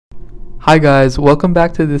Hi guys, welcome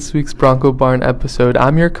back to this week's Bronco Barn episode.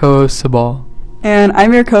 I'm your co-host Sabal. And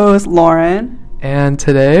I'm your co-host Lauren. And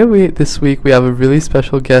this week we have a really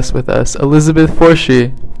special guest with us, Elizabeth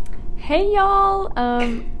Fourchy. Hey y'all,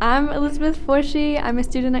 I'm Elizabeth Fourchy. I'm a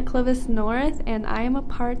student at Clovis North and I am a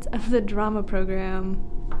part of the drama program.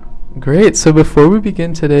 Great. So before we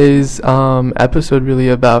begin today's episode really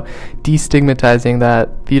about destigmatizing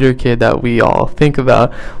that theater kid that we all think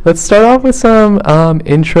about, let's start off with some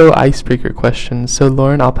intro icebreaker questions. So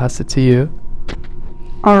Lauren, I'll pass it to you.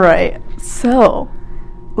 All right. So,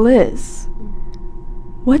 Liz,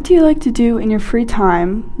 what do you like to do in your free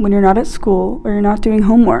time when you're not at school or you're not doing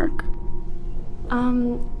homework?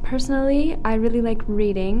 Personally, I really like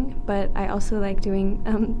reading, but I also like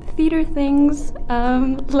doing theater things,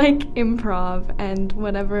 like improv and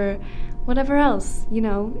whatever else,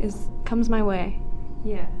 comes my way.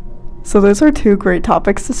 Yeah. So those are two great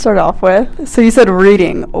topics to start off with. So you said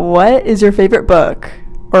reading. What is your favorite book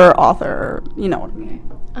or author? You know what I mean.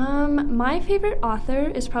 My favorite author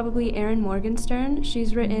is probably Erin Morgenstern.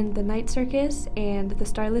 She's written The Night Circus and The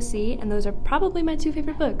Starless Sea, and those are probably my two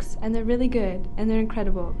favorite books, and they're really good, and they're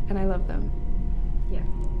incredible, and I love them. Yeah.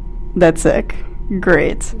 That's sick.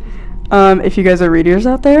 Great. If you guys are readers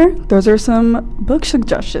out there, those are some book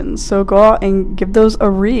suggestions, so go out and give those a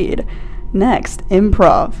read. Next,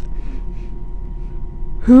 improv.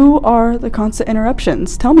 Who are the Constant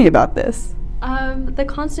Interruptions? Tell me about this. The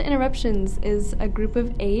Constant Interruptions is a group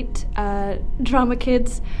of 8 drama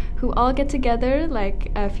kids who all get together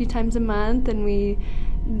like a few times a month, and we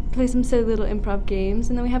play some silly little improv games,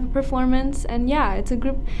 and then we have a performance. And yeah, it's a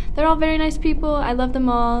group. They're all very nice people. I love them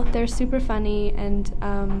all. They're super funny, and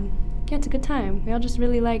yeah, it's a good time. We all just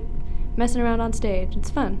really like messing around on stage.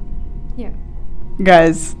 It's fun. Yeah.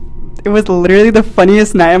 Guys, it was literally the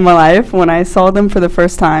funniest night of my life when I saw them for the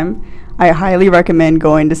first time. I highly recommend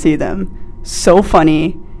going to see them. So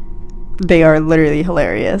funny. They are literally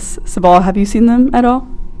hilarious. Sabal, have you seen them at all?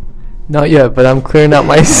 Not yet, but I'm clearing out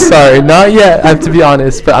my sorry, not yet, I have to be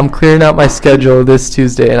honest, but I'm clearing out my schedule this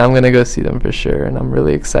Tuesday, and I'm going to go see them for sure, and I'm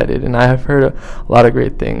really excited, and I have heard a lot of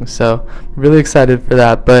great things, so I'm really excited for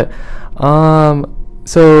that. But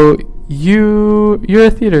so you're a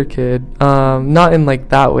theater kid, not in like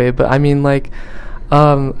that way, but I mean like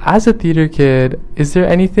as a theater kid, is there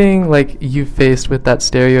anything like you faced with that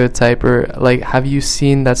stereotype, or like have you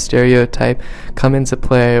seen that stereotype come into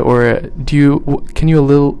play, or can you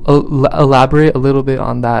elaborate a little bit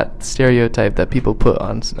on that stereotype that people put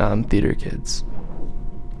on theater kids?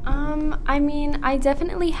 I mean, I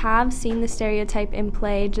definitely have seen the stereotype in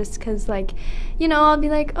play, just because, like, I'll be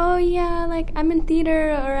like, oh, yeah, like, I'm in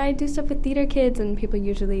theater, or I do stuff with theater kids, and people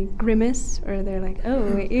usually grimace, or they're like,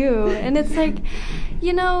 oh, ew, and it's like,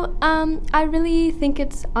 I really think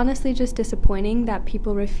it's honestly just disappointing that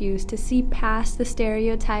people refuse to see past the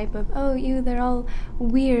stereotype of, oh, ew, they're all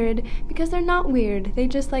weird, because they're not weird. They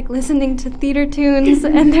just like listening to theater tunes,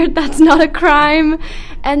 and that's not a crime,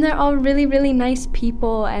 and they're all really, really nice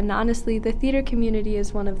people, and honestly, the theater community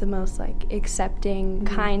is one of the most like accepting,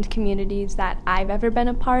 kind communities that I've ever been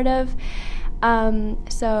a part of.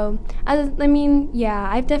 So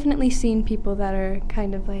I've definitely seen people that are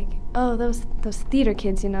kind of like, oh, those theater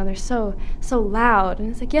kids, they're so loud,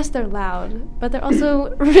 and it's like, yes, they're loud, but they're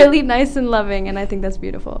also really nice and loving, and I think that's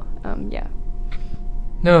beautiful. Yeah.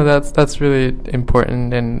 No, that's really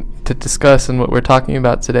important and to discuss and what we're talking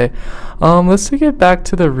about today. Let's take it back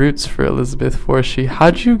to the roots for Elizabeth Fourchy.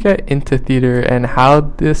 How'd you get into theater, and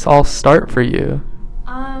how'd this all start for you?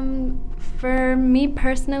 For me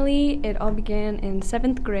personally, it all began in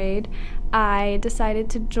 7th grade. I decided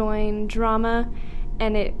to join drama,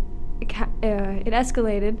 and it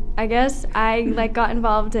escalated, I guess. I got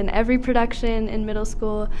involved in every production in middle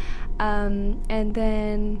school. And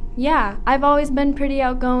then, yeah, I've always been pretty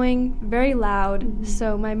outgoing, very loud,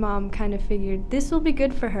 so my mom kind of figured this will be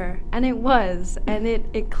good for her, and it was, and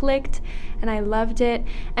it clicked, and I loved it,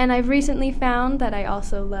 and I've recently found that I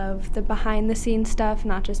also love the behind-the-scenes stuff,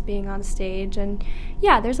 not just being on stage, and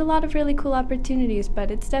yeah, there's a lot of really cool opportunities, but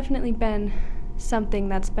it's definitely been something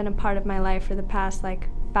that's been a part of my life for the past,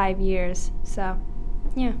 5 years, so,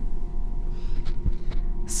 yeah.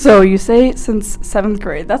 So you say since 7th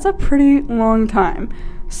grade. That's a pretty long time.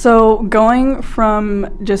 So going from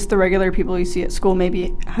just the regular people you see at school,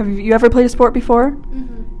 maybe, have you ever played a sport before?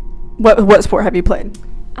 Mm-hmm. What sport have you played?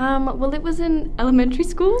 Well, it was in elementary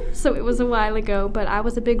school, so it was a while ago, but I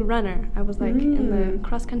was a big runner. I was in the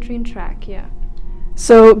cross country and track, yeah.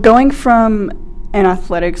 So going from an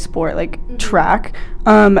athletic sport like track,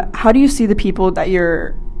 how do you see the people that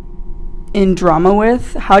you're in drama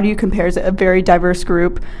with? How do you compare? Is it a very diverse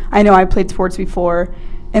group? I know I played sports before,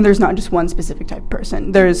 and there's not just one specific type of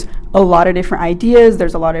person. There's a lot of different ideas.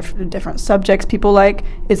 There's a lot of different subjects people like.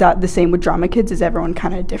 Is that the same with drama kids? Is everyone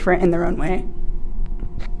kind of different in their own way?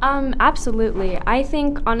 Absolutely. I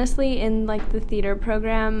think honestly in like the theater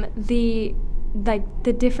program, the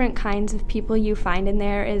different kinds of people you find in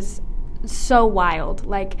there is so wild.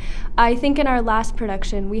 Like, I think in our last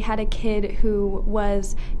production we had a kid who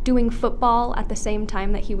was doing football at the same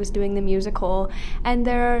time that he was doing the musical, and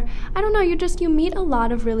you meet a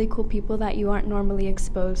lot of really cool people that you aren't normally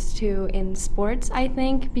exposed to in sports, I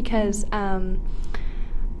think, because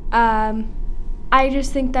I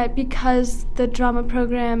just think that because the drama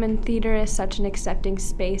program and theater is such an accepting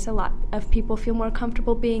space, a lot of people feel more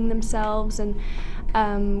comfortable being themselves and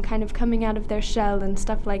kind of coming out of their shell and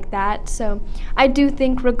stuff like that. So I do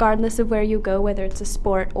think regardless of where you go, whether it's a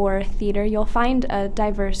sport or a theater, you'll find a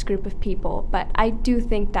diverse group of people. But I do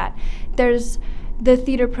think that the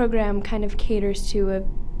theater program kind of caters to a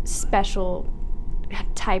special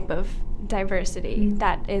type of diversity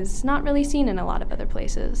that is not really seen in a lot of other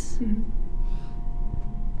places.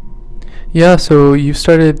 Yeah, so you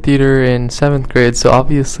started theater in 7th grade, so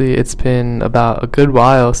obviously it's been about a good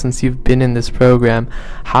while since you've been in this program.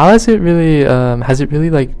 How has it really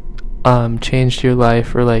changed your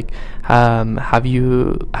life, or like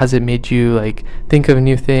has it made you like think of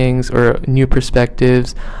new things or new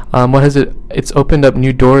perspectives? It's opened up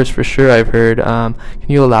new doors for sure, I've heard. Can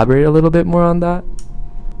you elaborate a little bit more on that?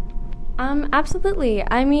 Absolutely.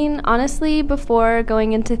 I mean, honestly, before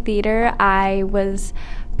going into theater, I was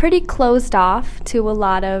pretty closed off to a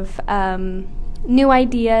lot of new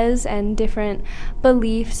ideas and different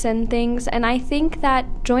beliefs and things, and I think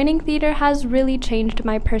that joining theater has really changed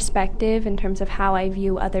my perspective in terms of how I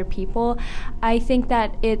view other people. I think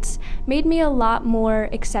that it's made me a lot more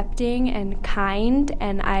accepting and kind,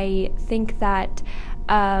 and I think that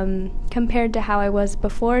compared to how I was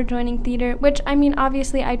before joining theater, which, I mean,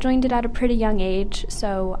 obviously I joined it at a pretty young age,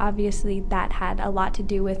 so obviously that had a lot to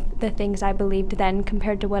do with the things I believed then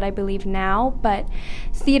compared to what I believe now, but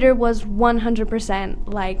theater was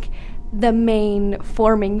 100% like the main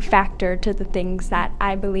forming factor to the things that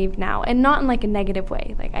I believe now, and not in like a negative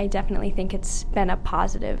way. Like, I definitely think it's been a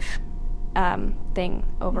positive thing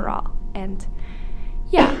overall, and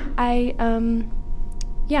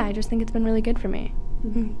I just think it's been really good for me.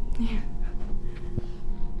 Yeah.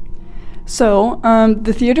 So,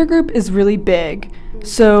 the theater group is really big.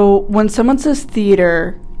 So, when someone says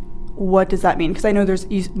theater, what does that mean? Because I know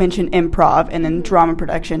you mentioned improv and then drama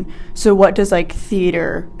production. So, what does like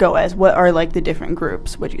theater go as? What are like the different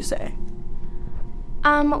groups, would you say?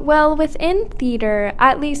 Well, within theater,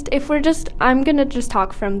 at least I'm going to just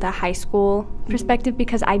talk from the high school perspective,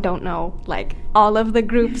 because I don't know, like, all of the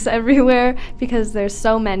groups everywhere, because there's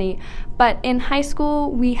so many. But in high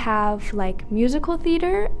school, we have, like, musical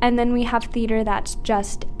theater, and then we have theater that's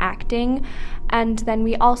just acting, and then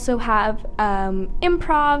we also have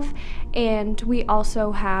improv, and we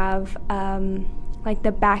also have like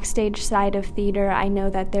the backstage side of theater. I know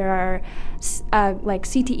that there are like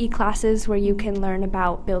CTE classes where you can learn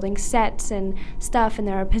about building sets and stuff, and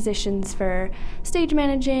there are positions for stage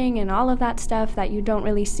managing and all of that stuff that you don't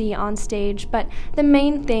really see on stage. But the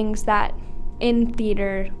main things that in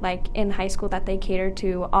theater, like in high school, that they cater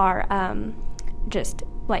to are just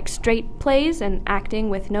like straight plays and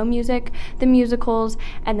acting with no music, the musicals,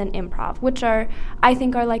 and then improv, which I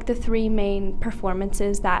think are like the three main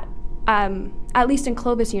performances that at least in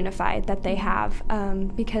Clovis Unified, that they have,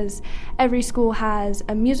 because every school has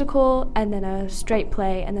a musical and then a straight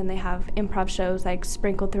play, and then they have improv shows like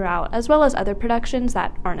sprinkled throughout, as well as other productions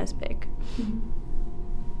that aren't as big.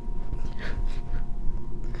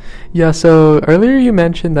 Yeah, so earlier you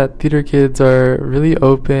mentioned that theater kids are really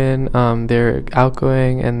open, they're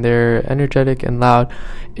outgoing, and they're energetic and loud.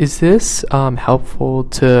 Is this helpful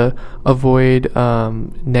to avoid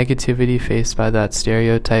negativity faced by that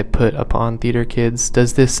stereotype put upon theater kids?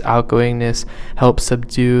 Does this outgoingness help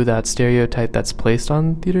subdue that stereotype that's placed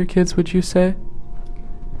on theater kids, would you say?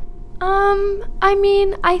 I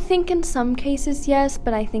mean, I think in some cases yes,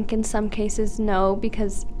 but I think in some cases no,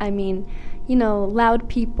 because, I mean, you know, loud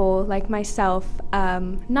people like myself,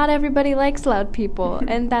 not everybody likes loud people,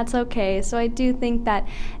 and that's okay. So I do think that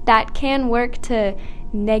that can work to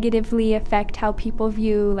negatively affect how people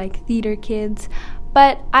view like theater kids,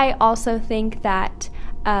 but I also think that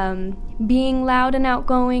being loud and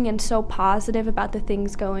outgoing and so positive about the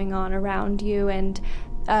things going on around you and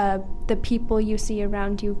the people you see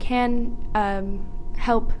around you can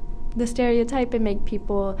help the stereotype and make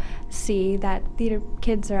people see that theater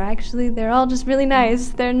kids they're all just really nice.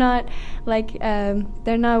 They're not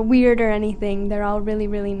they're not weird or anything. They're all really,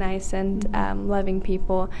 really nice and loving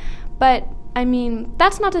people. But I mean,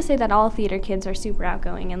 that's not to say that all theater kids are super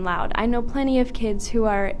outgoing and loud. I know plenty of kids who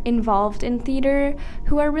are involved in theater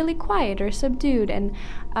who are really quiet or subdued, and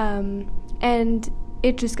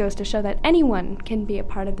it just goes to show that anyone can be a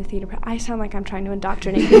part of the theater. I sound like I'm trying to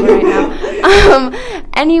indoctrinate people right now.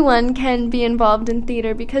 Anyone can be involved in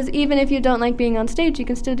theater, because even if you don't like being on stage, you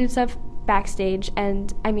can still do stuff backstage.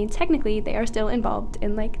 And I mean, technically, they are still involved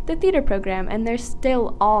in like the theater program, and they're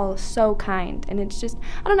still all so kind. And it's just,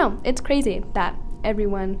 I don't know, it's crazy that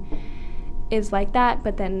everyone is like that,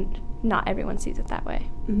 but then not everyone sees it that way.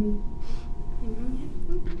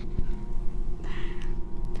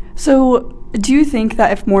 So do you think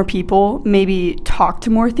that if more people maybe talk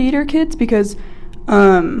to more theater kids, because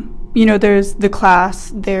there's the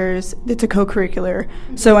class, it's a co-curricular,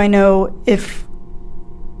 so I know if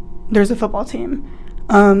there's a football team,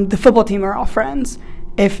 the football team are all friends.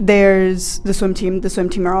 If there's the swim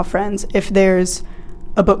team are all friends. If there's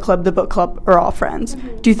a book club, the book club are all friends.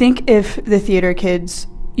 Do you think if the theater kids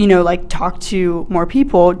talk to more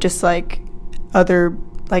people, just like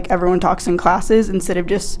everyone talks in classes, instead of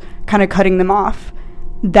just kind of cutting them off,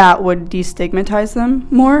 that would destigmatize them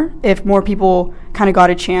more? If more people kind of got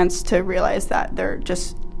a chance to realize that they're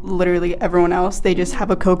just literally everyone else, they just have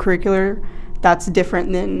a co-curricular that's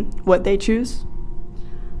different than what they choose?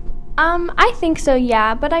 I think so,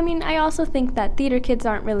 yeah. But I mean, I also think that theater kids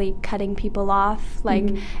aren't really cutting people off.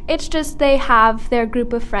 It's just they have their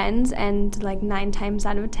group of friends, and 9 times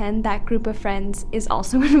out of 10, that group of friends is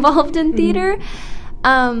also involved in theater.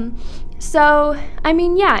 So, I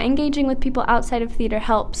mean, yeah, engaging with people outside of theater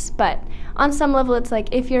helps, but on some level it's like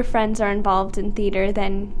if your friends are involved in theater,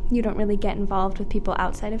 then you don't really get involved with people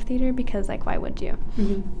outside of theater, because why would you?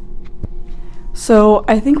 So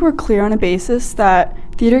I think we're clear on a basis that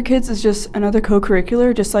theater kids is just another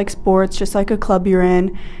co-curricular, just like sports, just like a club you're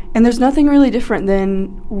in, and there's nothing really different than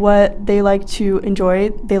what they like to enjoy.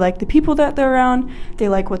 They like the people that they're around, they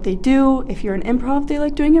like what they do. If you're in improv, they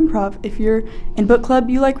like doing improv. If you're in book club,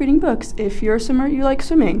 you like reading books. If you're a swimmer, you like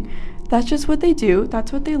swimming. That's just what they do.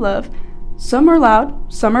 That's what they love. Some are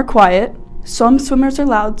loud, some are quiet. Some swimmers are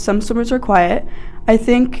loud, some swimmers are quiet. I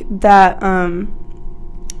think that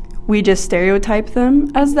we just stereotype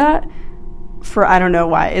them as that for I don't know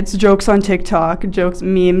why. It's jokes on TikTok, jokes,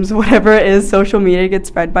 memes, whatever it is, social media gets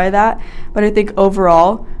spread by that. But I think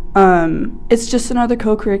overall, it's just another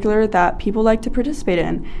co-curricular that people like to participate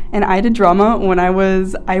in. And I did drama when I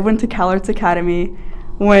went to Cal Arts Academy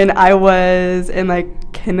when I was in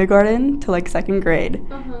kindergarten to 2nd grade,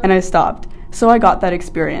 and I stopped. So I got that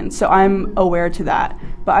experience. So I'm aware to that.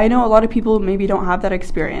 But I know a lot of people maybe don't have that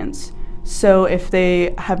experience. So if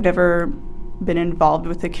they have never been involved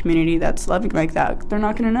with a community that's loving like that, they're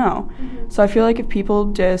not going to know. So I feel like if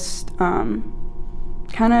people just kind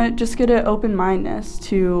of just get an open-mindedness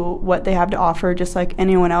to what they have to offer, just like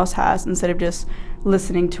anyone else has, instead of just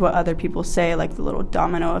listening to what other people say, like the little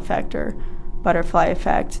domino effect or butterfly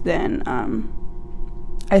effect, then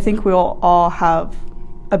I think we'll all have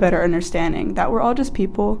a better understanding that we're all just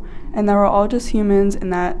people, and that we're all just humans,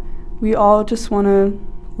 and that we all just want to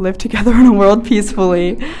live together in a world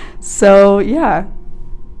peacefully. So yeah,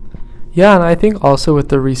 and I think also with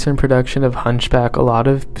the recent production of Hunchback, a lot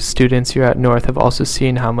of students here at North have also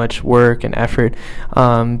seen how much work and effort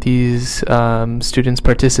these students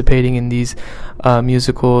participating in these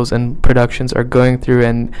musicals and productions are going through,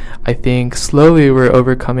 and I think slowly we're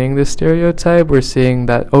overcoming this stereotype. We're seeing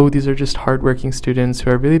that, these are just hardworking students who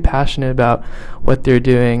are really passionate about what they're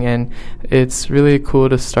doing, and it's really cool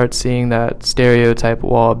to start seeing that stereotype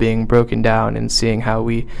wall being broken down and seeing how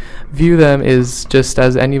we view them is just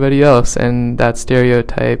as anybody else, and that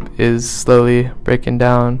stereotype is slowly breaking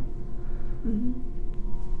down.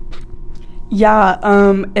 Yeah,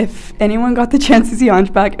 if anyone got the chance to see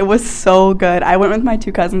Hunchback, it was so good. I went with my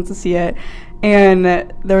 2 cousins to see it, and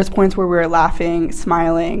there was points where we were laughing,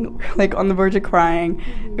 smiling, on the verge of crying.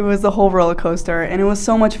 It was the whole roller coaster, and it was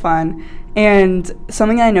so much fun. And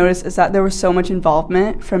something I noticed is that there was so much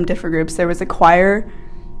involvement from different groups. There was a choir.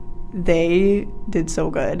 They did so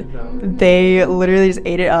good. They literally just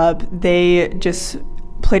ate it up. They just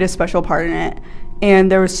played a special part in it. And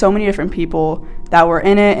there were so many different people that were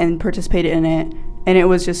in it and participated in it, and it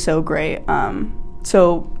was just so great.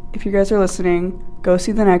 So if you guys are listening, go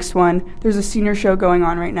see the next one. There's a senior show going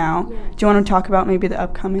on right now. Yeah. Do you want to talk about maybe the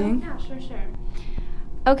upcoming? Yeah, sure.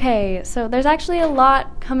 Okay, so there's actually a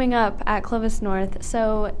lot coming up at Clovis North.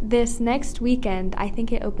 So this next weekend, I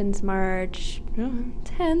think it opens March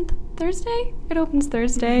 10th, Thursday? It opens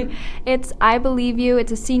Thursday. It's I Believe You.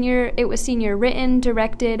 It was senior written,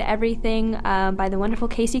 directed, everything by the wonderful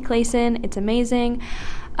Casey Clayson. It's amazing.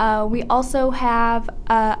 We also have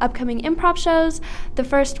upcoming improv shows. The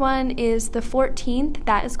first one is the 14th.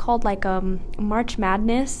 That is called like March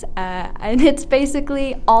Madness. And it's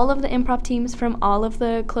basically all of the improv teams from all of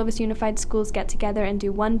the Clovis Unified Schools get together and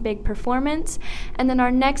do one big performance. And then our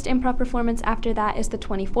next improv performance after that is the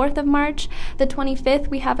 24th of March. The 25th,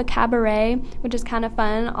 we have a cabaret, which is kind of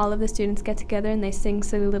fun. All of the students get together and they sing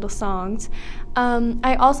silly little songs.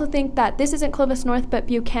 I also think that this isn't Clovis North, but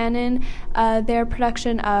Buchanan, their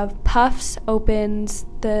production of Puffs opens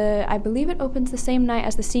I believe it opens the same night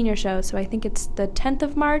as the senior show, so I think it's the 10th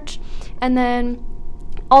of March. And then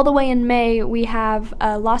all the way in May, we have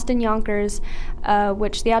Lost in Yonkers,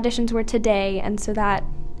 which the auditions were today, and so that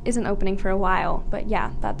isn't opening for a while. But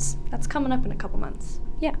yeah, that's coming up in a couple months.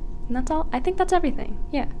 Yeah, and that's all. I think that's everything.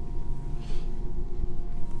 Yeah.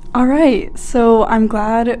 All right, so I'm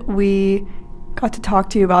glad we got to talk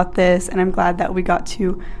to you about this, and I'm glad that we got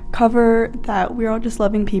to cover that we're all just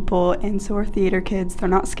loving people, and so are theater kids. They're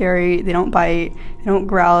not scary, they don't bite, they don't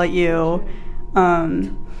growl at you.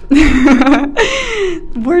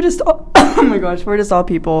 We're just all, oh my gosh, we're just all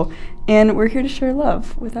people, and we're here to share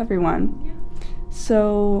love with everyone. Yeah.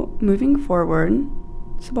 So moving forward,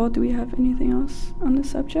 Sabal, do we have anything else on this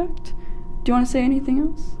subject? Do you want to say anything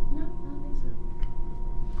else?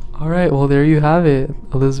 All right, well, there you have it,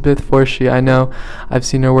 Elizabeth Fourchy. I know I've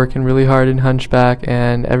seen her working really hard in Hunchback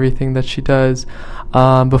and everything that she does.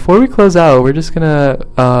 Before we close out, we're just going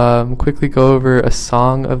to quickly go over a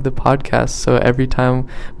song of the podcast. So every time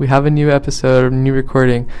we have a new episode or new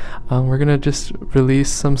recording, we're going to just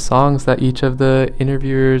release some songs that each of the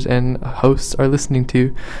interviewers and hosts are listening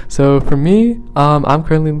to. So for me, I'm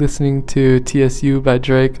currently listening to TSU by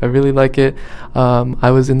Drake. I really like it.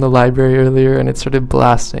 I was in the library earlier and it started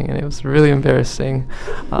blasting, and it was really embarrassing.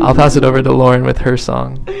 I'll pass it over to Lauren with her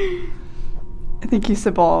song. Thank you,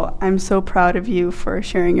 Sabal. I'm so proud of you for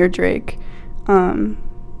sharing your Drake.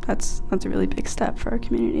 That's a really big step for our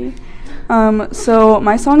community. So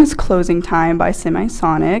my song is Closing Time by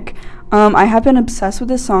Semisonic. I have been obsessed with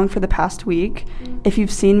this song for the past week. If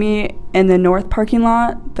you've seen me in the North parking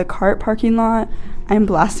lot, the CART parking lot, I'm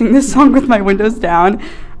blasting this song with my windows down.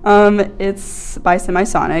 It's by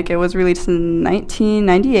Semisonic. It was released in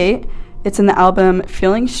 1998. It's in the album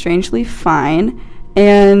Feeling Strangely Fine,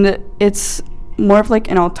 and it's more of like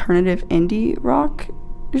an alternative indie rock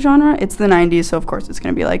genre. It's the 90s, so of course it's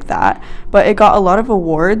going to be like that. But it got a lot of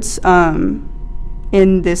awards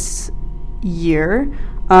in this year.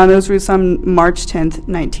 It was released on March 10th,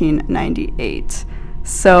 1998.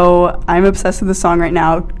 So I'm obsessed with the song right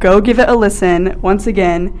now. Go give it a listen. Once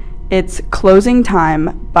again, it's Closing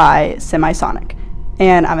Time by Semisonic.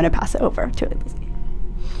 And I'm going to pass it over to Elizabeth.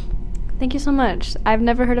 Thank you so much. I've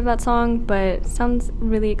never heard of that song, but it sounds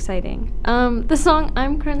really exciting. The song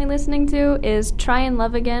I'm currently listening to is Try and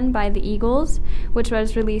Love Again by the Eagles, which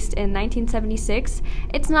was released in 1976.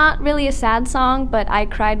 It's not really a sad song, but I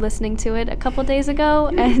cried listening to it a couple days ago,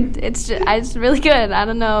 and it's really good. I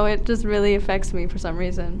don't know, it just really affects me for some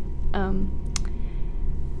reason.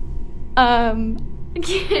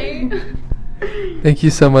 Okay. Thank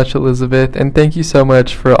you so much, Elizabeth, and thank you so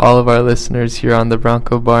much for all of our listeners here on the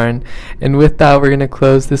Bronco Barn. And with that, we're going to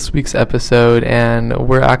close this week's episode, and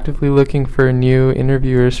we're actively looking for new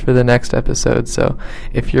interviewers for the next episode. So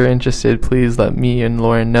if you're interested, please let me and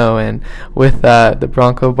Lauren know. And with that, the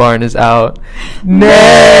Bronco Barn is out.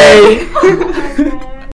 Nay!